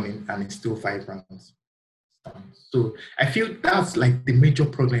still running and it's still vibrant. So I feel that's like the major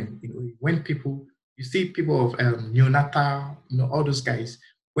problem. When people, you see people of neonatal, all those guys,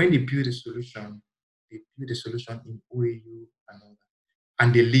 when they build a solution in OAU and all that,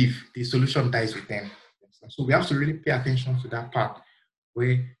 and they leave, the solution dies with them. So we have to really pay attention to that part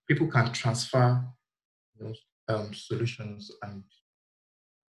where people can transfer, you know, solutions and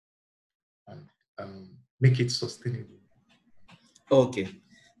make it sustainable. Okay.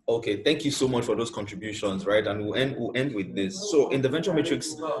 Okay, thank you so much for those contributions, right? And we'll end with this. So in the Venture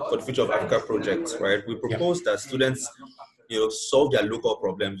Matrix for the Future of Africa project, right, we propose that students, solve their local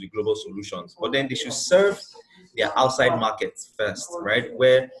problems with global solutions, but then they should serve their outside markets first, right?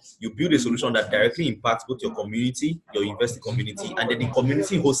 Where you build a solution that directly impacts both your community, your university community, and then the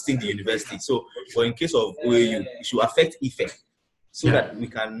community hosting the university. So, for in case of OAU, it should affect IFE, so that we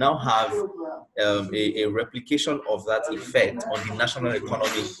can now have a replication of that effect on the national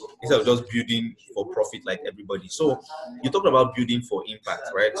economy instead of just building for profit like everybody. So you talked about building for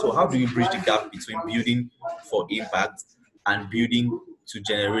impact, right? So how do you bridge the gap between building for impact and building to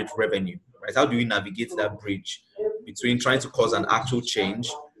generate revenue, right? How do you navigate that bridge between trying to cause an actual change,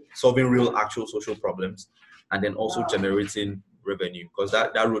 solving real actual social problems, and then also generating revenue? Because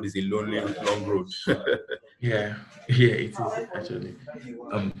that road is a lonely, long road. Yeah, yeah, it is actually.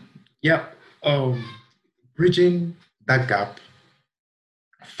 Um, yeah, um, bridging that gap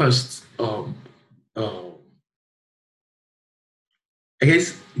first. Uh, I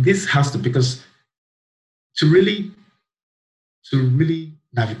guess this has to, because to really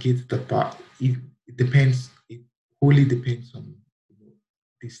navigate the path, it depends. It wholly depends on,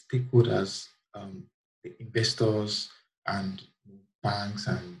 the stakeholders, the investors, and banks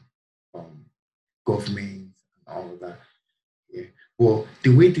and um, governments and all of that. Yeah. Well,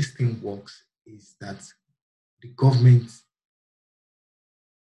 the way this thing works is that the government,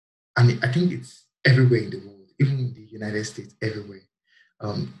 and I think it's everywhere in the world, even in the United States, everywhere.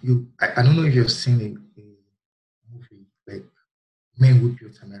 I don't know if you've seen a movie like Men Who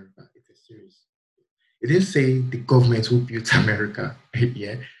Built America. It's a series. It didn't say the government who built America.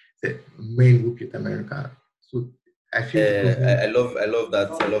 Yeah, the men who built America. So I feel the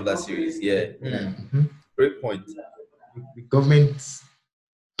government. I love that series. Yeah. Yeah, mhm. Great point. The government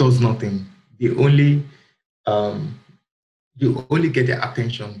does nothing. They only um, you only get their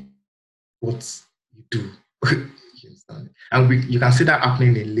attention what you do. You understand? And you can see that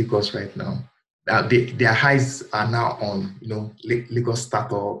happening in Lagos right now. Their eyes are now on, Lagos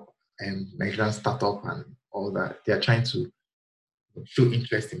startup and Nigerian startup and all that. They are trying to show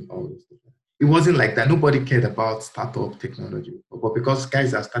interest in all this stuff. It wasn't like that. Nobody cared about startup technology, but because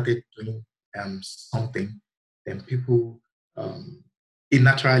guys have started doing something, then people, um, it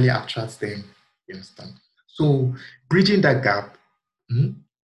naturally attracts them. You understand? So bridging that gap,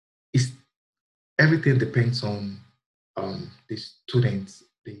 is everything depends on the students,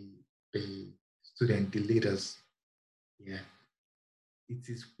 the leaders. Yeah, it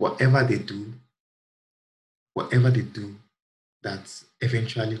is whatever they do that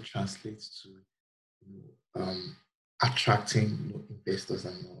eventually translates to, you attracting, investors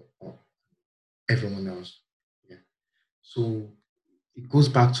and or everyone else. Yeah. So it goes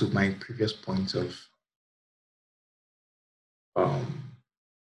back to my previous point of, um,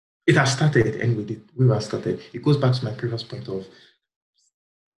 it has started, and we have started. It goes back to my previous point of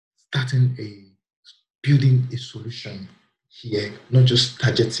starting building a solution here, not just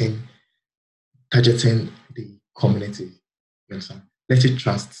targeting the community. You understand? Let it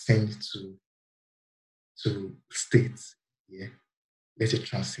transcend to states. Yeah. Let it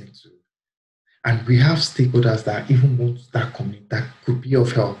transcend to, and we have stakeholders that even want that community that could be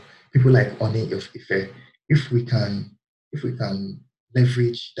of help. People like Oni of Ife. If we can, if we can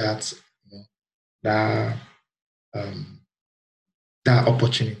leverage that, that um, that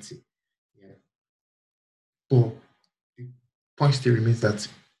opportunity. Yeah. But the point still remains that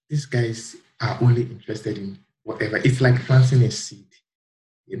these guys are only interested in whatever. It's like planting a seed.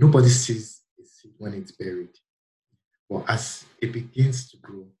 Yeah, nobody sees a seed when it's buried. But as it begins to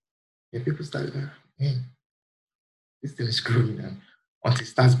grow, yeah, people start, man, this thing is growing, and until it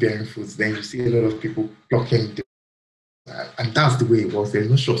starts bearing fruits, then you see a lot of people plucking it. And that's the way it was. There's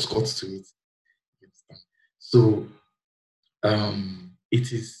no shortcuts to it. So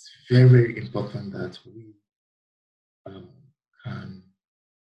it is very, very important that we um,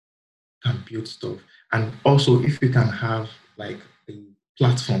 can build stuff. And also, if we can have like a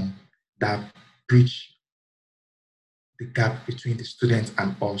platform that bridge the gap between the students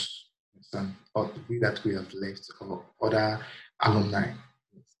and us, or we that we have left, or other alumni.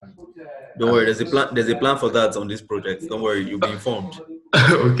 Don't worry, there's a plan. There's a plan for that on this project. Don't worry, you'll be informed.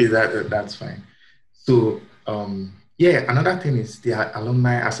 Okay, that's fine. So yeah, another thing is the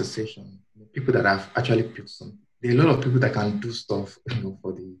alumni association. People that have actually built some. There are a lot of people that can do stuff,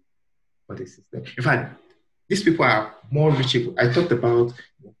 for the system. In fact, these people are more reachable. I talked about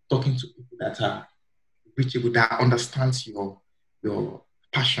talking to people that are reachable, that understands your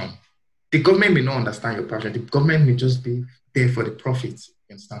passion. The government may not understand your passion. The government may just be there for the profits,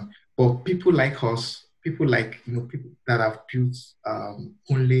 you understand? But people like us, people like people that have built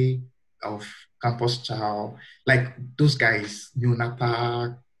only of Campus Chow, like those guys,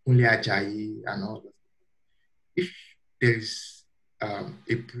 Neonata, Kunle Ajayi, and all that. If there is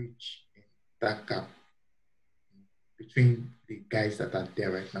a bridge in that gap between the guys that are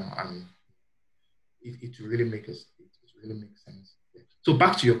there right now, and it will really make us, it really makes sense. Yeah. So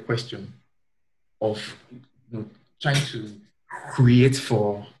back to your question of trying to create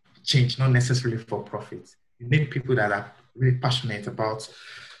for change, not necessarily for profit. You need people that are really passionate about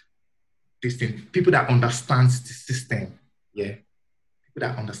this thing, people that understand the system. Yeah, people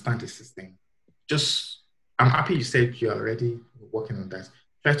that understand the system. Just, I'm happy you said you're already working on that.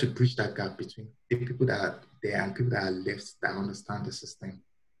 Try to bridge that gap between the people that are there and people that are left that understand the system.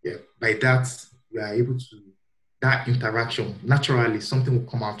 Yeah, by that you are able to, that interaction naturally something will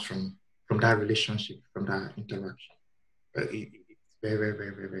come out from that relationship, from that interaction. It's very, very,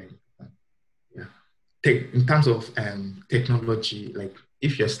 very, very, very important. Yeah. In terms of technology, like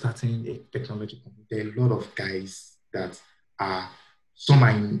if you're starting a technology company, there are a lot of guys that are, some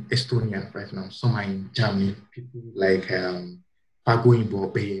are in Estonia right now, some are in Germany, people like Pago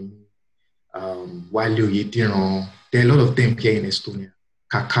Imbobe, Wale Oyediran. There are a lot of them here in Estonia.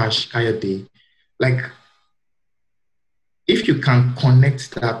 Kakash, Kayode. Like, if you can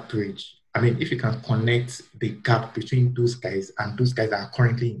connect that bridge, I mean, if you can connect the gap between those guys and those guys that are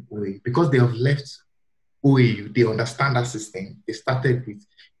currently in OA, because they have left OAU, they understand that system, they started with,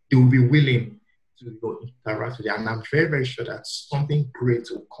 they will be willing to interact with it. And I'm very, very sure that something great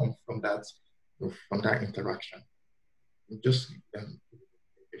will come from that, from that interaction. Just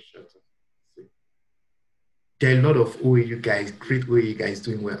there are a lot of OAU guys, great OAU guys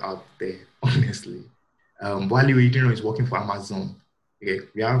doing well out there, honestly. Wale Oyediran is working for Amazon. Yeah,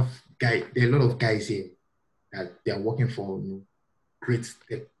 we have there are a lot of guys here that they are working for great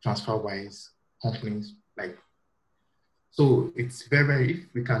tech transfer-wise companies. Like, so it's very, very,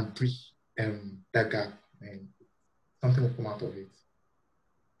 if we can bridge that gap, and something will come out of it.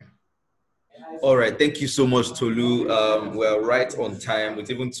 All right, thank you so much, Tolu. We're right on time with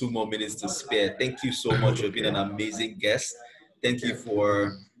even 2 more minutes to spare. Thank you so much for being an amazing guest. Thank you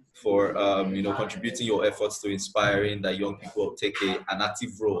for contributing your efforts to inspiring that young people take an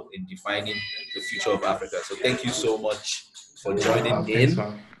active role in defining the future of Africa. So thank you so much for joining in.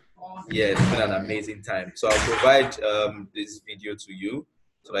 Yeah, it's been an amazing time. So I'll provide this video to you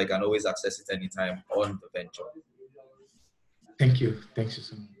so that I can always access it anytime on the venture. Thank you. Thanks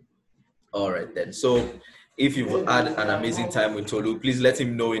so much. All right then. So if you've had an amazing time with Tolu, please let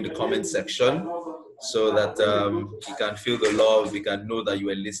him know in the comment section so that he can feel the love, we can know that you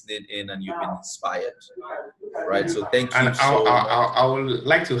are listening in and you've been inspired. Right. So thank you. And I would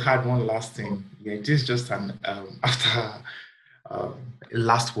like to add one last thing. Yeah, this is just an after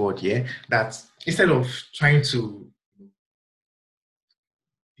last word. Yeah, that instead of trying to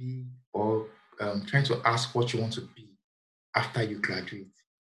be or trying to ask what you want to be after you graduate,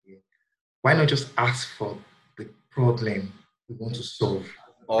 yeah, why not just ask for the problem you want to solve?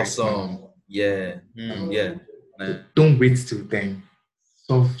 Awesome. Right, yeah. Yeah. Don't wait till then.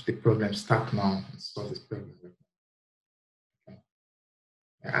 Solve the problem. Start now and solve this problem. Okay.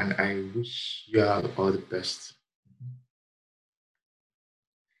 And I wish you all the best.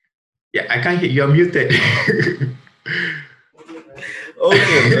 Yeah, I can't hear you. You're muted.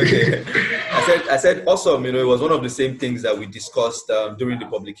 Okay. I said awesome. It was one of the same things that we discussed during the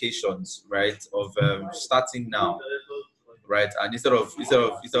publications, right? Of starting now, right? And instead of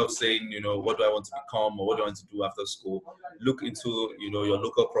saying, what do I want to become or what do I want to do after school, look into your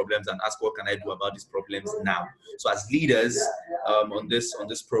local problems and ask, what can I do about these problems now? So as leaders on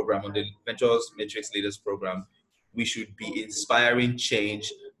this program, on the Ventures Matrix Leaders Program, we should be inspiring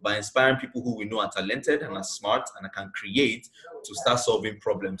change by inspiring people who we know are talented and are smart and can create to start solving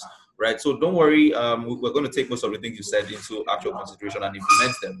problems, right? So don't worry, we're going to take most of the things you said into actual consideration and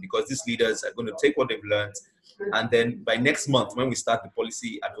implement them, because these leaders are going to take what they've learned, and then by next month, when we start the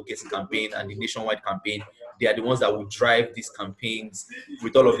policy advocacy campaign and the nationwide campaign, they are the ones that will drive these campaigns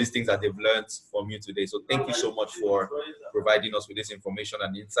with all of these things that they've learned from you today. So thank you so much for providing us with this information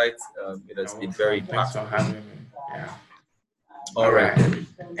and insights. It has been very impactful. Thanks for having me. Yeah. All right.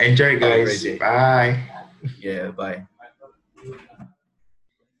 Enjoy, Have a great guys. day. Bye. Yeah, bye.